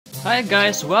Hi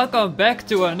guys, welcome back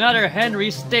to another Henry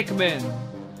Stickmin.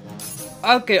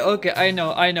 Okay, I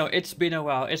know, it's been a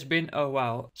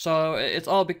while, So it's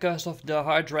all because of the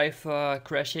hard drive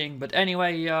crashing. But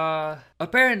anyway,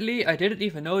 apparently, I didn't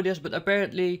even know this, but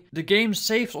apparently the game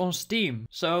saves on Steam.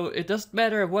 So it doesn't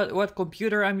matter what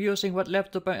computer I'm using, what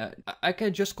laptop, I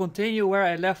can just continue where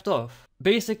I left off.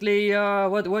 Basically,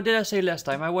 what did I say last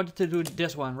time? I wanted to do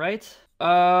this one, right?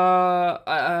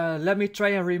 Let me try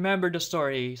and remember the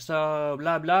story. So,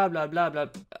 blah, blah, blah, blah, blah.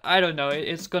 I don't know,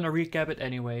 it's gonna recap it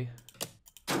anyway.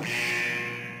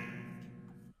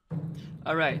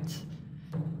 Alright.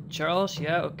 Charles,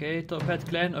 yeah, okay. Top Hat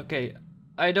Clan, okay.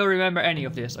 I don't remember any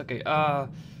of this. Okay,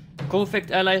 Convict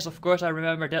Allies, of course, I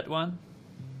remember that one.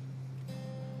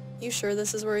 You sure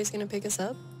this is where he's gonna pick us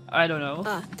up? I don't know.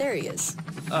 Ah, there he is.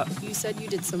 You said you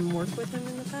did some work with him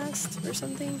in the past, or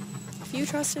something? If you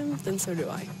trust him, then so do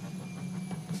I.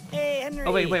 Hey, Henry!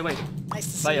 Oh, wait. Nice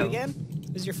to see you again.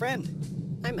 Who's your friend?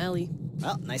 I'm Ellie.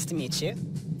 Well, nice to meet you.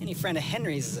 Any friend of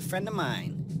Henry's is a friend of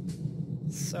mine.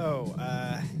 So,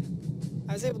 I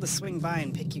was able to swing by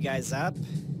and pick you guys up,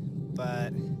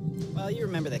 but, well, you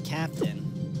remember the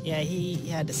captain. Yeah, he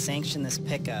had to sanction this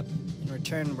pickup. In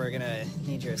return, we're gonna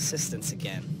need your assistance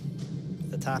again.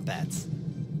 The Top Hats.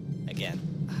 Again.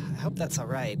 I hope that's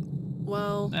alright.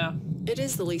 Well, Yeah. It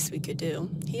is the least we could do.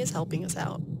 He is helping us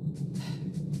out.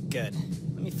 Good.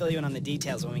 Let me fill you in on the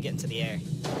details when we get into the air.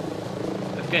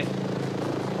 Okay.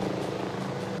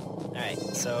 Alright,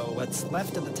 so what's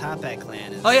left of the Top Hat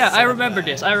clan is... Oh yeah, I remember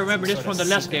this. I remember this from the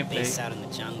last gameplay. Base out in the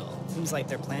jungle. Seems like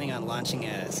they're planning on launching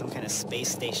some kind of space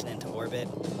station into orbit.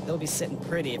 They'll be sitting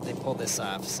pretty if they pull this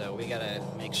off, so we gotta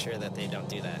make sure that they don't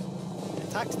do that.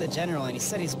 I talked to the general and he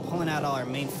said he's pulling out all our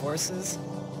main forces.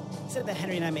 He said that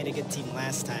Henry and I made a good team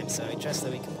last time, so I trust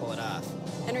that we can pull it off.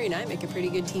 Henry and I make a pretty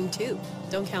good team too.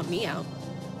 Don't count me out.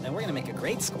 Then we're gonna make a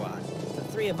great squad. The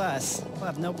three of us will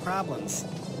have no problems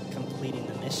completing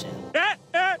the mission.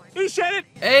 He said it!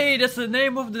 Hey, that's the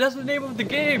name of the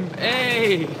game.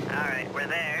 Hey. Alright, we're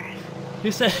there.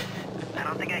 He said. I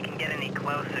don't think I can get any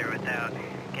closer without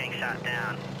getting shot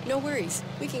down. No worries.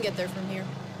 We can get there from here.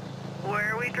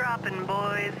 Where are we dropping,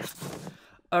 boys?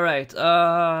 Alright,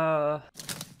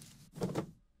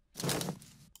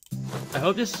 I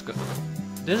hope this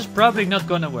is probably not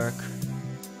gonna work.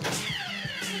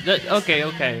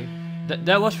 Okay.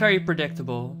 That was very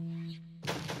predictable.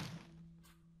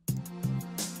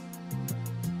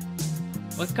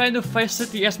 What kind of Vice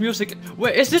City-esque music?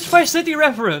 Wait, is this Vice City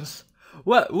reference?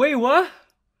 What? Wait, what?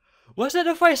 Was that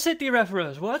a Vice City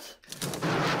reference? What?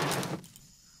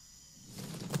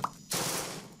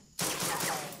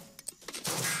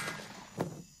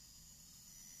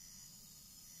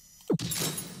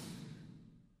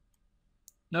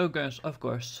 No guns, of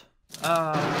course.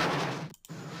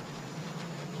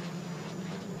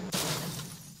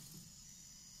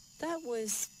 That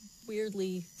was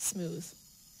weirdly smooth.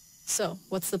 So,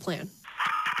 what's the plan?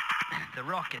 The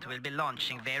rocket will be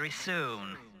launching very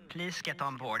soon. Please get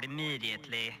on board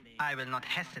immediately. I will not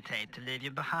hesitate to leave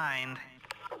you behind.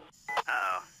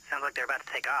 Uh-oh. Sounds like they're about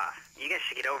to take off. You guys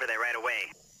should get over there right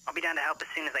away. I'll be down to help as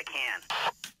soon as I can.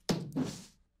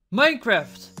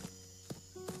 Minecraft!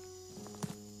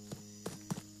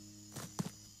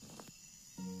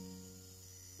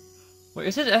 Wait,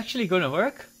 is it actually gonna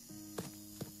work?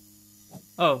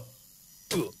 Oh.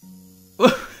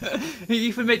 He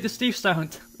even made the Steve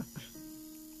sound.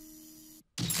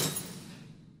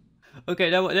 Okay,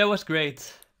 that was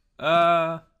great.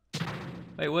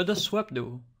 Wait, what does swap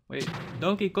do? Wait,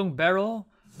 Donkey Kong barrel?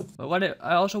 But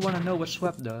I also want to know what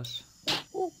swap does.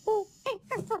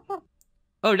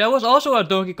 Oh, that was also a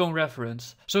Donkey Kong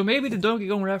reference. So maybe the Donkey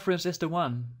Kong reference is the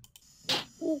one.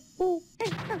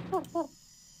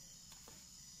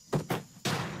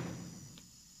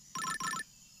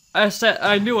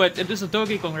 I knew it. It is a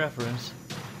Donkey Kong reference.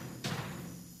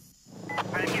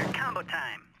 Right here, combo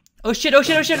time. Oh shit,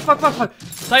 fuck.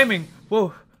 Timing,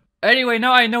 whoa. Anyway,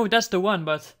 now I know that's the one,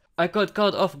 but I got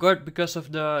caught off guard because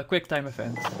of the quick time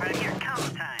event. Right here, combo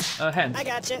time. Hand. I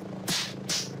gotcha.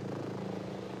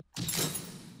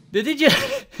 Did he just...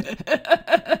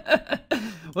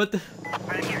 What the...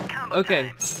 Right here, combo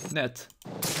Okay, time. net.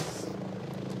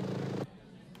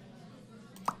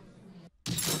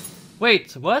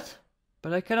 Wait, what?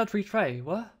 But I cannot retry,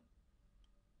 what?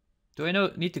 Do I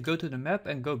need to go to the map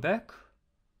and go back?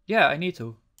 Yeah, I need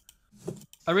to.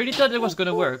 I really thought it was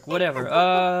gonna work,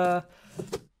 whatever.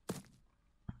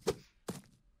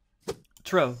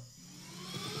 Throw.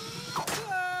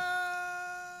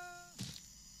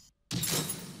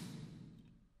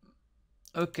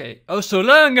 Okay. Oh, so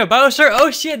long, Bowser! Oh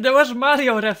shit, that was a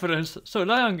Mario reference! So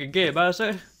long, gay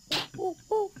Bowser!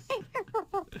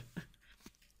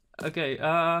 Okay,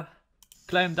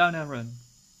 climb down and run.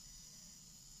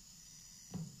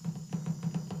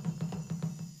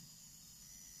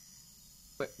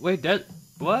 Wait, that...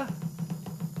 What?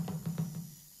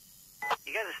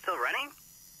 You guys are still running?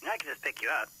 You know I can just pick you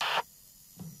up.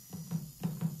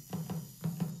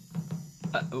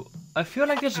 I feel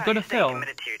like this is Alright, gonna you stay fail.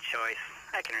 committed to your choice.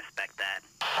 I can respect that.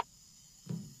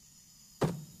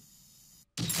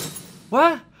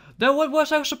 What? Then what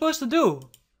was I supposed to do?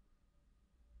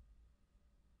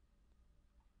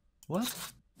 What?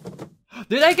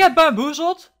 Did I get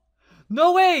bamboozled?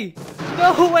 No way!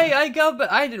 No way! I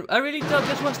really thought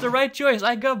this was the right choice.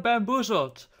 I got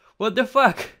bamboozled. What the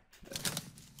fuck?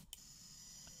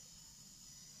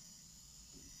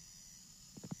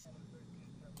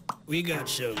 We got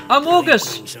some Amogus!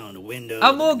 delinquents on the window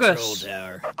of the Amogus! control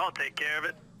tower. I'll take care of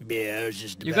it. Yeah, I was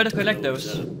just You about gotta to collect close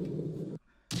those. up.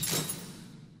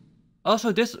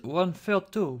 Also, this one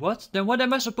failed too. What? Then what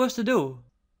am I supposed to do?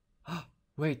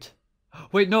 Wait.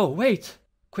 Wait, no, wait!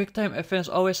 QuickTime events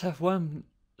always have one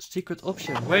secret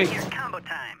option. Wait. Here's combo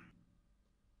time.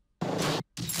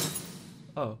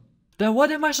 Oh. Then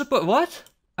what am I supposed... What?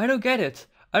 I don't get it.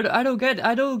 I don't get it.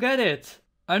 I don't get it.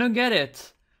 I don't get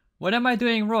it. What am I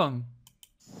doing wrong?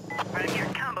 Right here,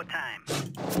 combo time.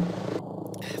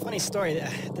 Funny story,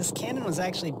 this cannon was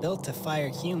actually built to fire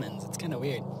humans. It's kind of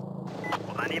weird.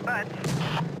 Hold on to your butts.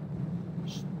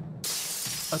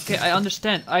 Okay, I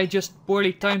understand. I just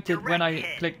poorly timed it when I Direct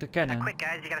hit. clicked the Now cannon. quick,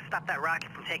 guys, you gotta stop that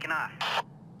rocket from taking off.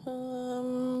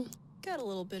 Got a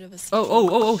little bit of a...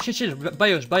 Oh, shit.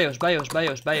 Bios.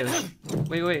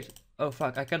 Wait. Oh,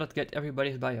 fuck. I cannot get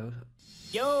everybody's bios.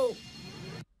 Yo!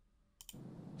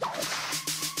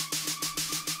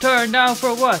 Turn down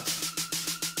for what?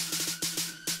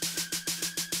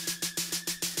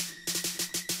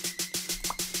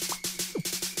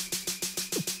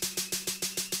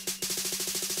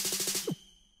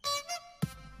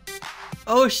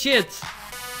 Oh shit!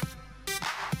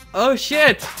 Oh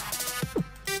shit!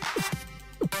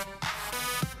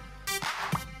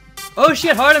 Oh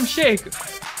shit, Harlem Shake!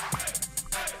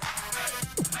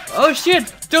 Oh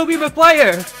shit, Toby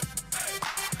Maguire!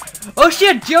 Oh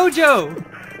shit, Jojo!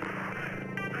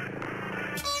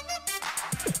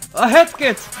 A head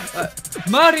kit!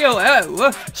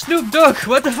 Mario! Snoop Dogg!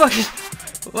 What the fuck is...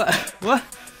 What?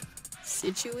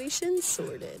 Situation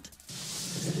sorted.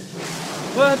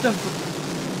 What the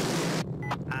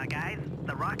Guys,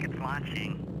 the rocket's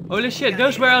launching. Holy shit,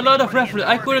 those were a lot of references.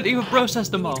 I couldn't even process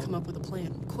them We need all. to come up with a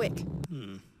plan, quick.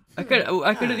 I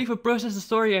couldn't even process the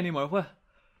story anymore. What?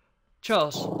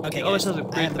 Charles, Okay, he always guys, has a I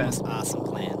great have the plan. most awesome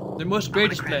plan. The most I'm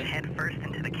greatest gonna crash plan. head first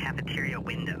into the cafeteria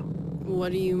window.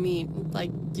 What do you mean?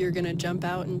 Like, you're gonna jump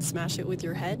out and smash it with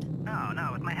your head? No,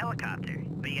 with my helicopter.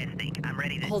 What do you guys think? I'm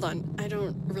ready to... Hold on, I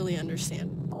don't really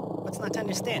understand. What's not to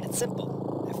understand? It's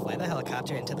simple. I fly the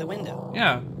helicopter into the window.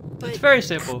 Yeah, But it's very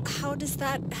simple. how does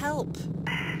that help?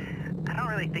 I don't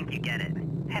really think you get it.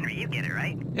 Henry, you get it,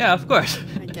 right? Yeah, of course.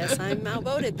 I guess I'm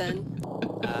outvoted then.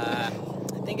 I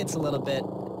think it's a little bit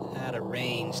out of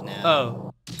range now.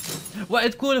 Oh. Well,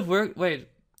 it could have worked. Wait,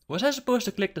 was I supposed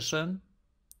to click the sun?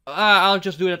 I'll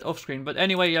just do that off screen. But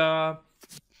anyway,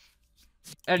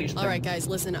 Ellie's plan. Alright guys,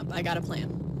 listen up, I got a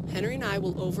plan. Henry and I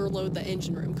will overload the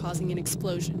engine room, causing an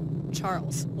explosion.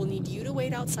 Charles, we'll need you to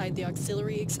wait outside the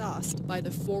auxiliary exhaust by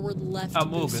the forward left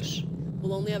Amogus. booster.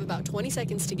 We'll only have about 20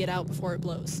 seconds to get out before it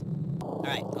blows.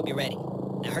 Alright, I'll be ready.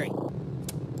 Now hurry.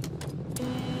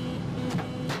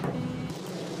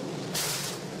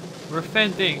 We're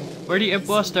venting. We're the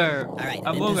imposter. Alright,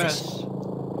 Among in Us. position.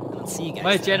 I don't see you guys.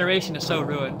 My though. generation is so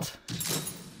ruined.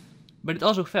 But it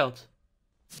also failed.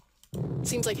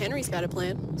 Seems like Henry's got a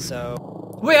plan.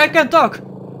 So, Wait, I can't talk!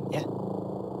 yeah.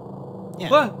 Yeah.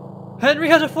 What? Henry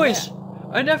has a voice!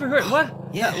 I never heard. What?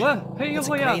 Yeah. What? Hey, That's a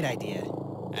boy, great idea.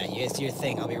 Alright, you guys do your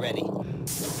thing. I'll be ready.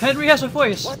 Henry has a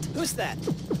voice! What? Who's that?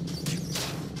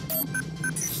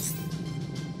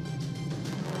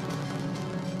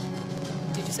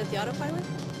 Did you set the autopilot?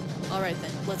 Alright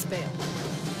then, let's bail.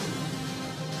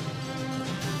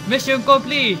 Mission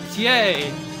complete!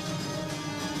 Yay!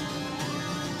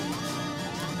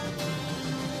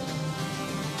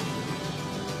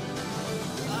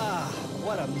 Ah,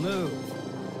 what a move.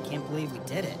 Can't believe we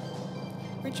did it.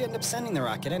 Where'd you end up sending the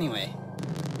rocket anyway?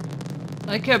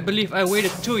 I can't believe I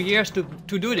waited 2 years to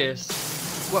do this.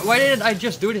 Why didn't I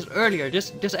just do this earlier?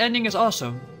 This ending is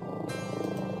awesome.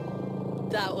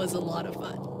 That was a lot of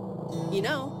fun. You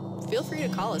know, feel free to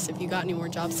call us if you got any more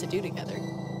jobs to do together.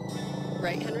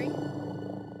 Right, Henry?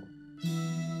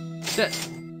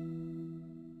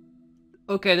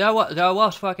 Okay, that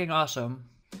was fucking awesome.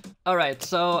 Alright,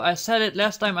 so I said it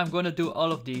last time, I'm gonna do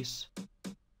all of these.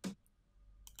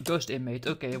 Ghost inmate,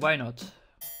 okay, why not?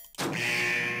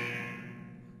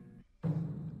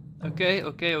 Okay,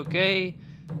 okay, okay.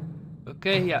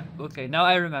 Okay, yeah, okay, now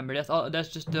I remember. That's all, that's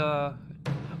just the...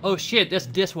 Oh shit, that's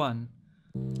this one.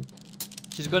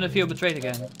 She's gonna feel betrayed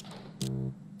again.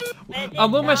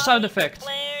 Among my sound effect.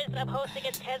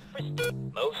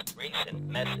 Most recent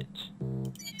message.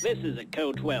 This is a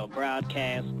Code 12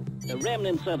 broadcast. The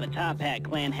remnants of the Top Hat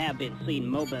clan have been seen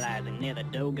mobilizing near the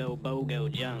Dogo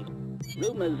Bogo jungle.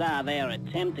 Rumors are they are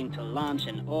attempting to launch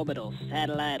an orbital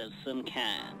satellite of some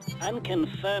kind.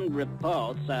 Unconfirmed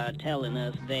reports are telling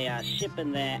us they are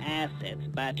shipping their assets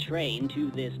by train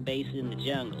to this base in the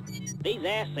jungle. These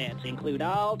assets include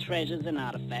all treasures and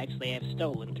artifacts they have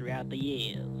stolen throughout the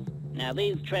years. Now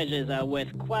these treasures are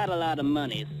worth quite a lot of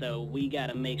money, so we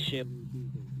gotta make sure...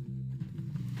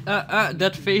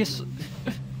 That face.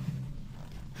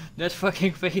 That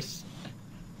fucking face.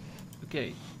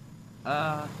 Okay.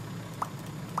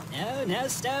 No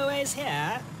stowaways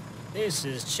here. This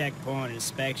is Checkpoint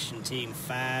Inspection Team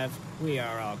 5. We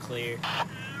are all clear.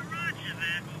 Roger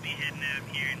that. We'll be heading out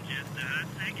here in just a hot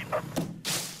second.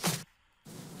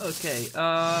 Okay,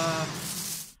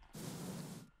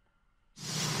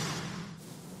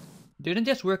 didn't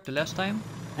this work the last time?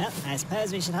 Well, I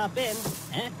suppose we should hop in,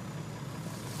 huh?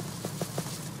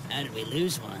 How did we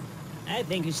lose one? I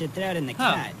think we should throw it in the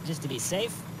cart, just to be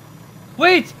safe.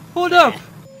 Wait! Hold up!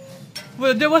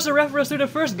 Well, there was a reference to the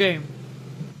first game.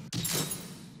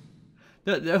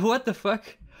 What the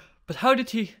fuck? But how did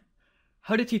he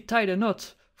tie the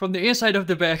knot from the inside of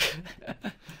the bag?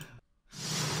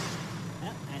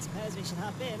 Well, I suppose we should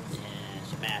hop in. Yeah,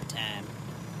 it's about time.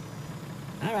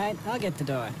 Alright, I'll get the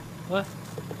door. What?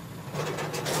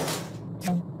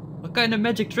 What kind of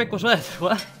magic trick was that?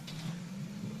 What?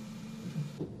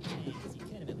 You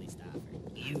could have at least offered.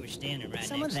 You were standing right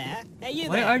Someone next there? Hey, you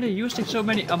Why there? are they using so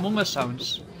many Among Us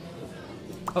sounds?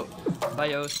 Oh,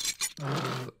 bios.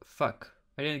 Fuck.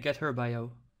 I didn't get her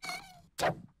bio.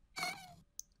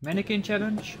 Mannequin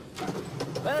challenge?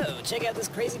 Whoa, check out this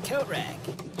crazy coat rack.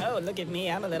 Oh, look at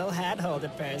me, I'm a little hat holder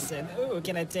person. Ooh,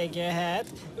 can I take your hat?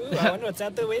 Ooh, I wonder what's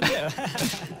out the window.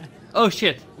 Oh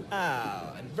shit.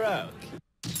 Oh, it broke.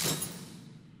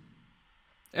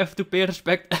 F to pay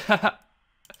respect.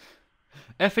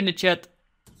 F in the chat.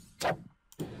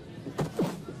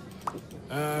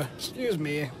 Excuse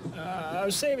me. I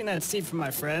was saving that seat for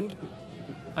my friend.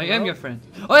 I am your friend.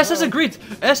 Oh, Assassin's Creed!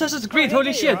 Assassin's Creed,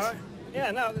 holy shit!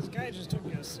 Yeah, no, this guy just took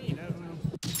your seat, I don't know.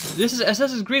 This is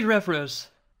Assassin's Creed reference.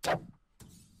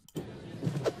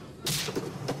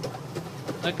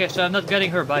 Okay, so I'm not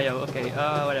getting her bio. Okay,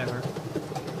 whatever.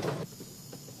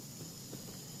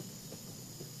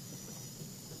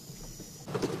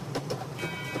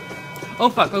 Oh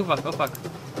fuck, oh fuck, oh fuck.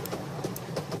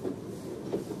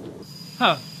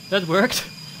 Huh, that worked.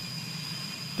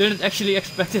 Didn't actually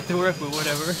expect it to work, but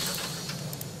whatever.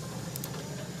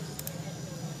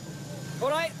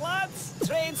 Alright, lads,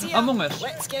 train's here. Among Us.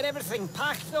 Let's get everything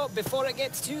packed up before it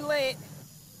gets too late.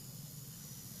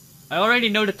 I already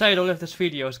know the title of this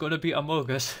video is gonna be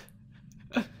Among Us.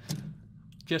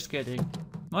 Just kidding.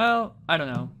 Well, I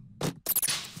don't know.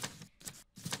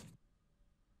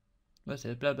 What's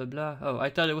it? Blah blah blah. Oh, I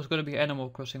thought it was gonna be Animal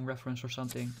Crossing reference or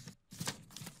something.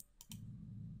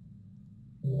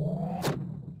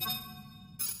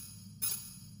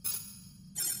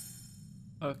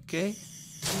 Okay.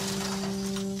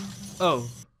 Oh.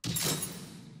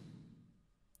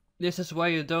 This is why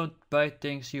you don't buy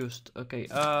things used. Okay,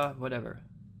 whatever.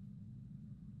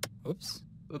 Oops.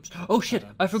 Oops. Oh shit,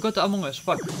 I forgot the Among Us.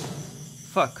 Fuck.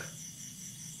 Fuck.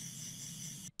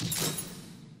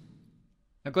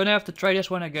 I'm gonna have to try this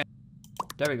one again.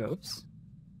 There we go. Oops.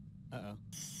 Uh-oh.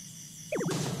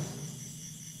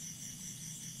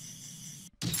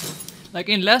 Like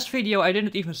in last video I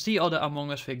didn't even see all the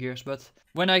Among Us figures, but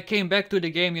when I came back to the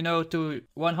game, you know, to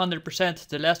 100%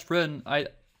 the last run, I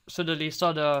suddenly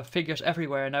saw the figures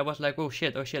everywhere and I was like, oh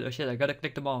shit, oh shit, oh shit, I gotta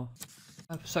click them all.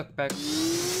 I've sucked back.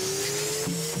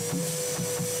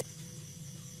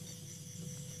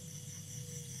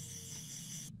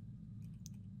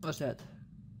 What's that?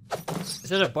 Is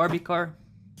that a Barbie car?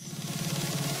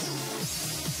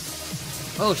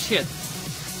 Oh shit.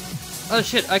 Oh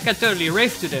shit, I can totally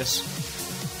rave to this.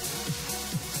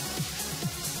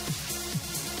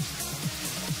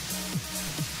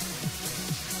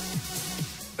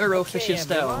 Eurofishing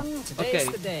style. Okay.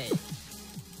 The day.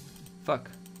 Fuck.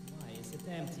 Why is it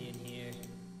empty in here?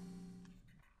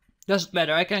 Doesn't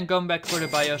matter, I can come back for the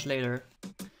BIOS later.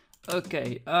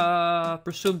 Okay,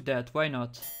 presumed dead, why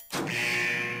not?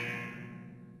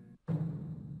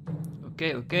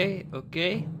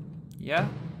 Okay. Yeah.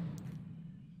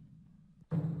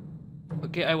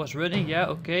 Okay, I was running. Yeah,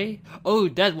 okay. Oh,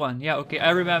 that one. Yeah, okay, I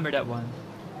remember that one.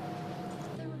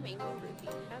 The remaining ruby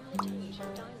and the Tunisian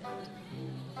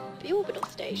diamond. The orbital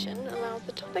station allows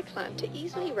the Topic clan to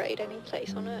easily raid any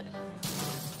place on Earth.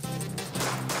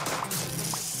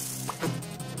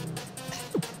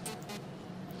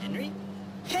 Henry?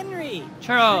 Henry!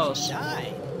 Charles!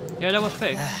 Died. Yeah, that was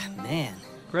fake. Ah, man.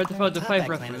 Grand Theft Auto Top 5 Hat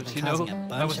Clan has reference, been you know? causing a I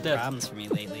bunch was of dead. problems for me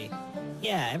lately.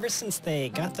 Yeah, ever since they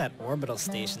got that orbital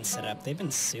station set up, they've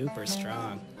been super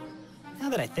strong. Now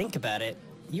that I think about it,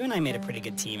 you and I made a pretty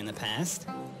good team in the past.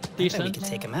 I bet we Decent. could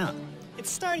take them out. It's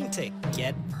starting to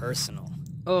get personal.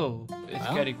 Oh, it's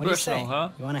Well, getting what do you personal, say? huh?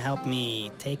 You want to help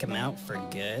me take them out for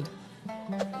good?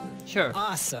 Sure.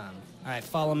 Awesome. All right,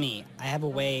 follow me. I have a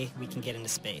way we can get into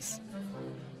space.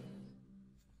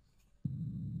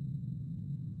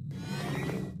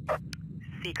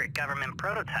 Secret government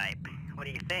prototype. What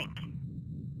do you think?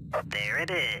 There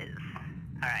it is.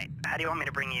 Alright, how do you want me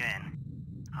to bring you in?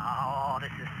 Oh,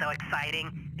 this is so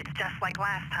exciting. It's just like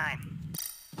last time.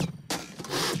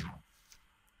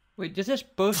 Wait, is this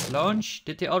post-launch?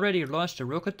 Did they already launch the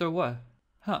rocket or what?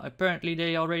 Huh, apparently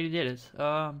they already did it.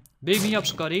 Beam me up,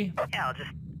 Scotty. Yeah, I'll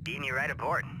just beam you right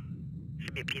aboard.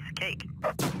 Should be a piece of cake.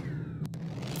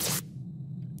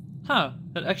 Huh,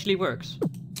 that actually works.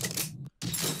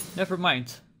 Never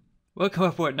mind. Welcome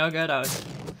aboard, now get out.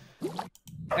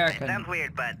 Air It cannon. sounds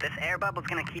weird, but this air bubble's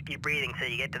gonna keep you breathing till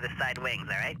you get to the side wings,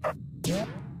 alright? Yeah.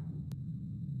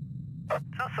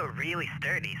 It's also really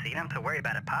sturdy, so you don't have to worry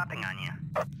about it popping on you.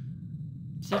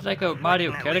 Is this like a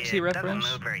Mario Fortunately, Galaxy it reference?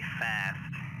 doesn't move very fast.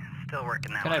 Still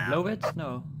working that Can one I out. blow it?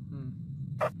 No.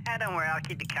 Don't worry, I'll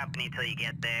keep you company till you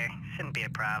get there. Shouldn't be a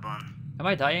problem. Am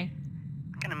I dying?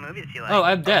 What kind of movies do you like? Oh,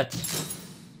 I'm dead.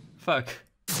 Fuck.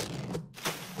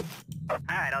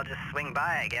 Alright, I'll just swing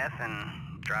by, I guess,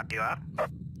 and drop you off.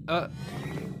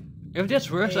 If this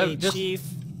works, Hey, I'm just... Chief.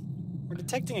 We're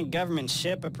detecting a government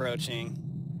ship approaching.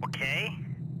 Okay?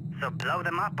 So blow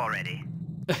them up already.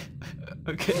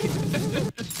 Okay.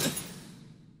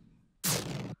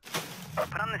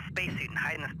 Put on this spacesuit and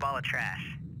hide in this ball of trash.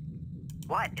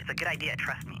 What? It's a good idea,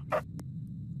 trust me.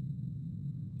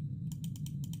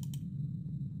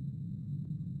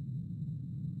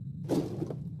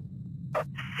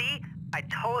 See? I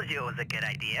told you it was a good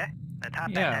idea. The top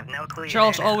men Yeah. have no clue you're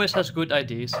Charles there now. always has good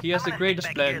ideas. He has I'm the gonna greatest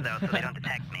stick back here, plan. though, so they don't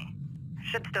detect me.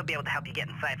 Should still be able to help you get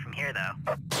inside from here,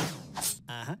 though.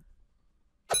 Uh-huh.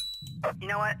 You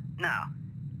know what? No.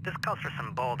 This calls for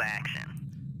some bold action.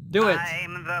 Do it.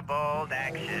 I'm the bold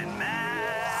action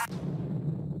man.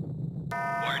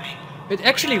 Warning. It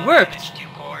actually worked. To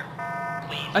core.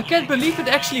 Please I can't believe it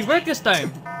actually worked this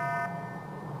time.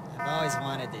 I've always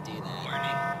wanted to do that.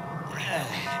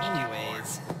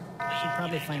 Anyways, we should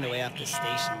probably find a way off the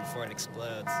station before it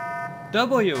explodes.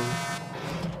 W.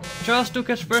 Charles took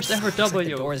his first ever Looks like the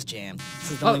W. door's jammed.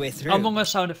 This is the only way through. Among Us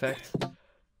sound effect.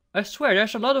 I swear,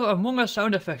 there's a lot of Among Us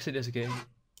sound effects in this game.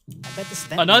 I bet this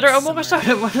vent Another leads Among Us somewhere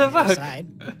sound. What the on the other fuck? side.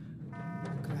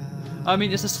 I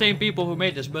mean, it's the same people who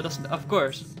made this, but of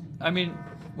course. I mean,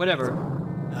 whatever.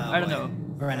 Oh, I don't boy. know.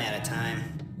 We're running out of time.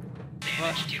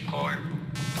 Damage to core.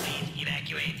 Please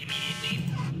evacuate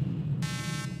immediately.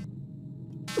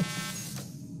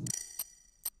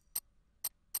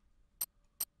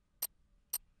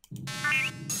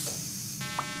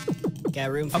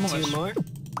 Got room for Among two Us. more?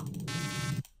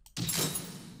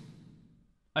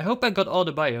 I hope I got all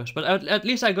the bios, but at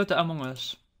least I got the Among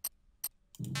Us.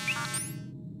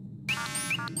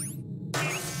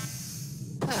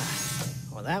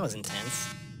 Well, that was intense.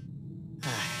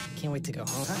 Can't wait to go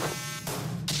home.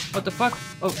 What the fuck?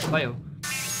 Oh, bio.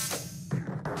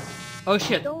 Oh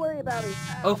shit. Don't worry about it.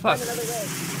 Oh fuck.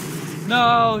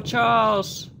 No,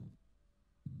 Charles.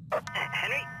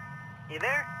 Henry? You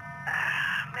there?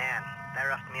 Ah, man. That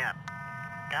roughed me up.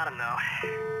 Got him, though.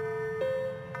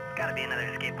 There's gotta be another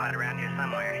escape pod around here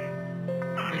somewhere.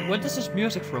 Wait, what is this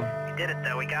music from? We did it,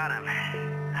 though. We got him.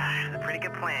 It was a pretty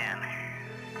good plan.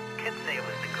 Could say it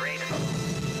was the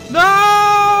greatest.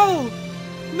 No!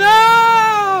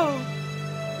 No!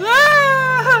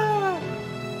 No!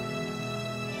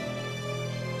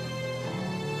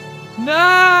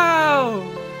 No!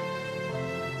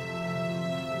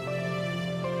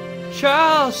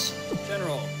 Charles!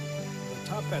 General, the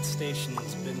Top Hat station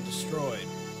has been destroyed.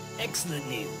 Excellent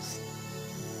news.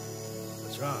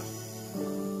 What's wrong?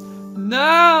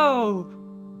 No!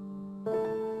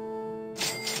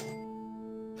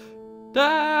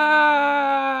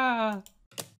 Ah!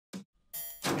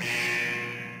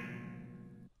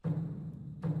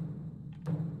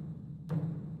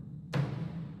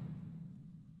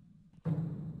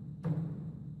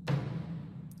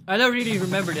 I don't really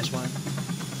remember this one.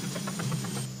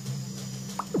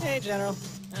 Hey, General.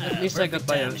 At least I got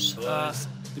BIOS.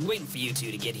 Been waiting for you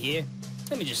two to get here.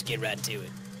 Let me just get right to it.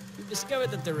 We've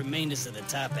discovered that the remainders of the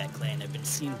Topak clan have been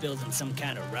seen building some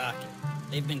kind of rocket.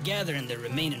 They've been gathering their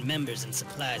remaining members and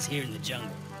supplies here in the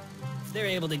jungle. If they're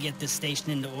able to get this station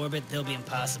into orbit, they'll be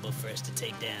impossible for us to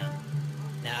take down.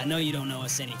 Now, I know you don't know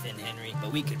us anything, Henry,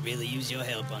 but we could really use your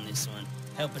help on this one.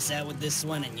 Help us out with this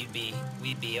one, and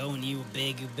we'd be owing you a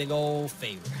big old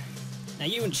favor. Now,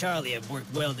 you and Charlie have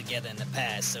worked well together in the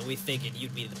past, so we figured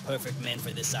you'd be the perfect man for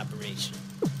this operation.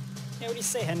 Yeah, what do you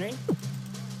say, Henry?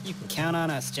 You can count on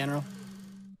us, General.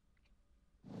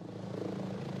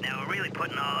 Now we're really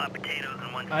putting all our potatoes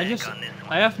in one I sack on this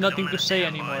one. I have nothing Don't to say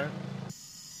understand why. anymore.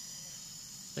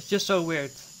 It's just so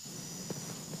weird.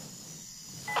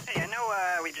 Hey, I know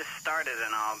we just started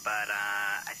and all, but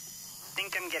I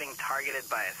think I'm getting targeted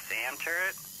by a SAM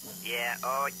turret. Yeah,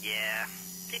 oh yeah.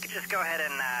 If you could just go ahead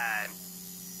and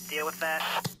deal with that.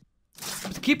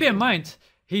 But keep in mind,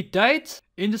 he died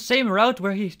in the same route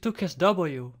where he took his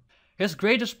W. His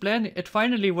greatest plan, it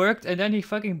finally worked, and then he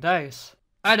fucking dies.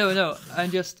 I don't know,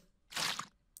 I'm just...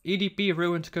 EDP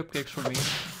ruined cupcakes for me.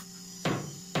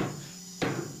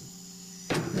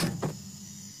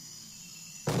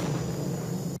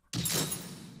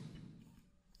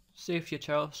 Save you,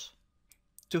 Charles.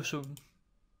 Too soon.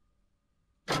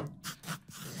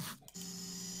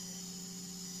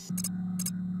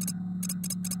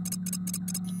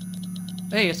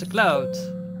 Hey, it's a cloud.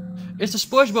 It's a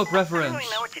SpongeBob I reference. don't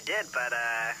really know what you did, but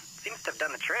seems to have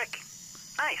done the trick.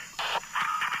 Nice.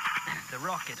 The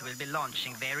rocket will be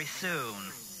launching very soon.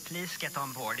 Please get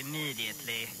on board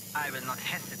immediately. I will not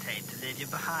hesitate to leave you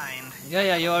behind.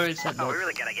 Yeah, you already said Oh, we that.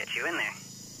 really gotta get you in there.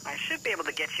 I should be able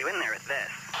to get you in there with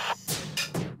this.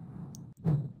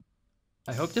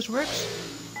 I hope this works.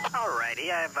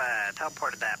 Alrighty, I've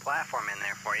teleported that platform in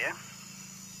there for you.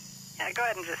 Yeah, go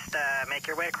ahead and just make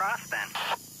your way across then.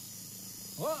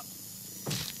 Whoa.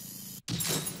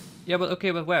 Yeah, but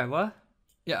okay, but where? What?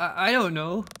 Yeah, I don't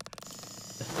know.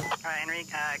 Alright, Henry,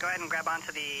 go ahead and grab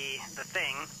onto the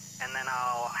thing, and then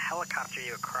I'll helicopter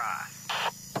you across.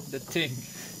 The thing.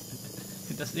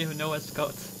 He doesn't even know what it's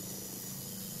called.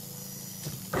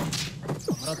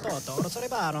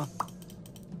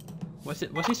 Was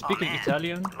he speaking man.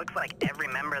 Italian? It looks like every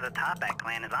member of the Topak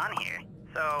clan is on here.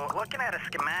 So, looking at a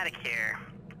schematic here,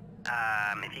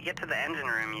 if you get to the engine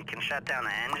room, you can shut down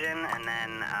the engine, and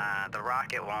then the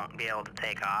rocket won't be able to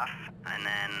take off, and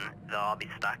then they'll all be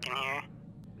stuck in here.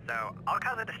 So, I'll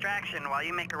cause a distraction while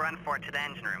you make a run for it to the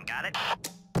engine room, got it?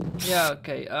 Yeah,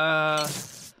 okay, Alright,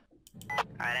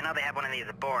 I know they have one of these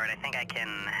aboard. I think I can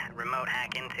remote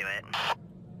hack into it.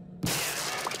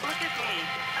 Look at me!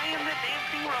 I am the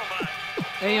dancing robot!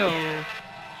 Heyo!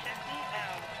 Check me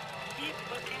out. Keep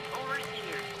looking over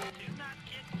here. Do not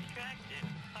get distracted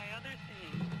by other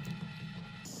things.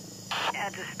 Yeah,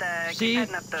 just See? keep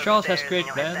heading up those Charles has stairs great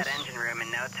and you'll hit plans. that engine room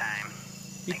in no time.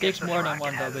 He I guess takes this more than rocket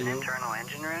one has an W. internal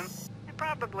engine room. It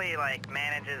probably like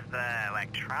manages the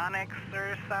electronics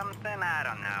or something. I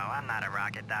don't know. I'm not a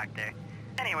rocket doctor.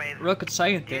 Anyways, Rocket do your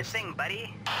scientist. thing,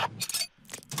 buddy.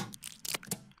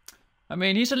 I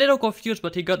mean, he's a little confused,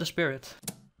 but he got the spirit.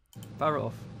 Power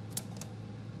off.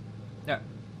 There.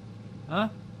 Huh?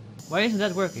 Why isn't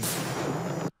that working?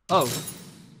 Oh.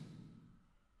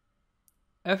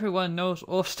 Everyone knows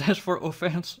off stands for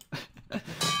offense.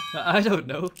 I don't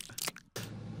know.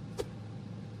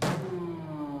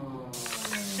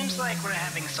 Seems like we're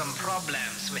having some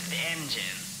problems with the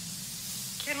engine.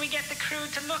 Can we get the crew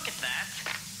to look at that?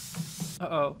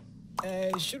 Uh-oh.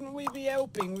 Shouldn't we be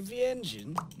helping with the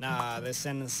engine? Nah, they're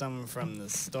sending some from the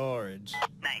storage.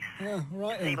 Nice. Yeah,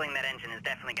 right. Disabling that engine is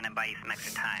definitely going to buy you some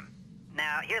extra time.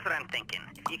 Now, here's what I'm thinking.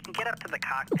 If you can get up to the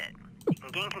cockpit, you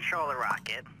can gain control of the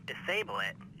rocket, disable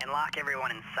it, and lock everyone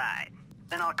inside.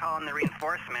 Then I'll call in the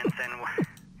reinforcements and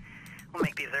we'll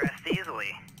make these arrests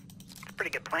easily. It's a pretty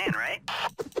good plan, right?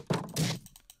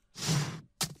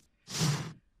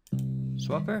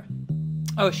 Swapper?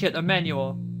 Oh shit, a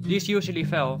manual. These usually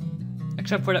fail.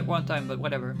 Except for that one time, but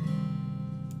whatever.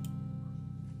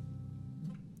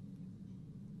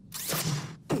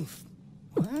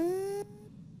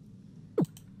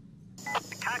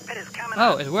 The cockpit is coming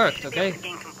Oh, up. it worked, You should be able okay. to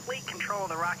gain complete control of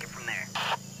the rocket from there.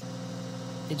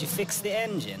 Did you fix the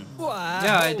engine? Wow,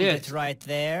 Yeah, I hold did. it right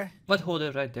there. What hold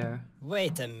it right there?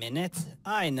 Wait a minute.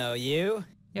 I know you.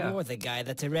 Yeah. You're the guy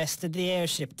that arrested the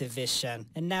airship division,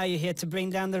 and now you're here to bring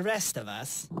down the rest of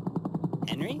us.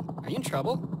 Henry, are you in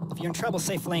trouble? If you're in trouble,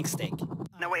 say flank steak.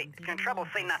 No, wait. If you're in trouble,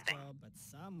 say nothing.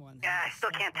 Yeah, I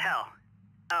still can't tell.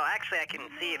 Oh, actually, I can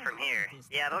see it from here.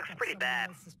 Yeah, that looks pretty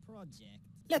bad.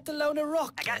 let alone a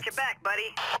rocket. I got your back,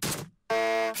 buddy.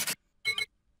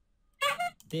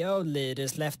 The old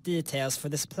leaders left details for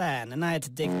this plan, and I had to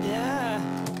dig...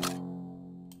 Yeah.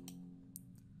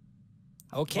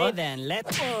 Okay What? then,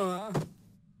 let's...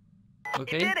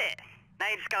 Okay. You did it. Now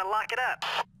you just gotta lock it up.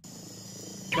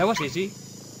 That was easy.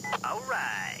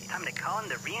 Alright, time to call in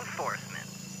the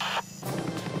reinforcements.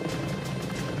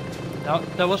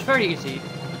 That was very easy.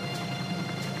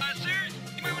 Sir,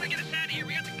 you might want to get us out of here.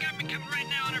 We got the government coming right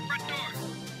now on our front door.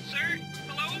 Sir?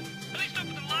 Hello? At least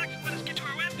open the locks and let us get to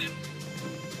our weapons.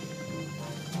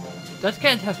 That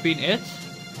can't have been it.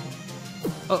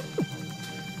 Oh,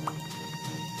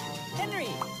 Henry!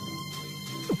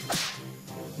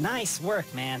 Nice work,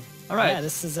 man. Alright. Yeah,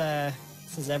 this is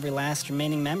every last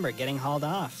remaining member getting hauled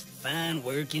off. Fine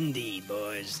work indeed,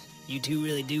 boys. You two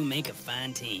really do make a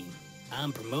fine team.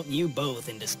 I'm promoting you both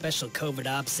into special covert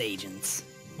ops agents.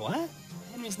 What?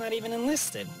 Henry's not even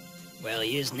enlisted. Well,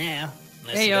 he is now.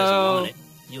 Unless Hey, he doesn't yo. want it.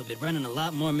 You'll be running a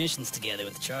lot more missions together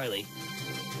with Charlie.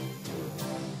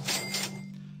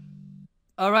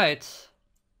 alright.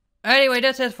 Anyway,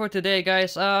 that's it for today,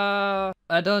 guys. I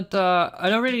don't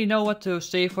really know what to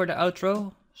say for the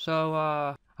outro. So,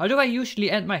 how do I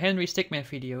usually end my Henry Stickmin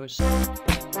videos?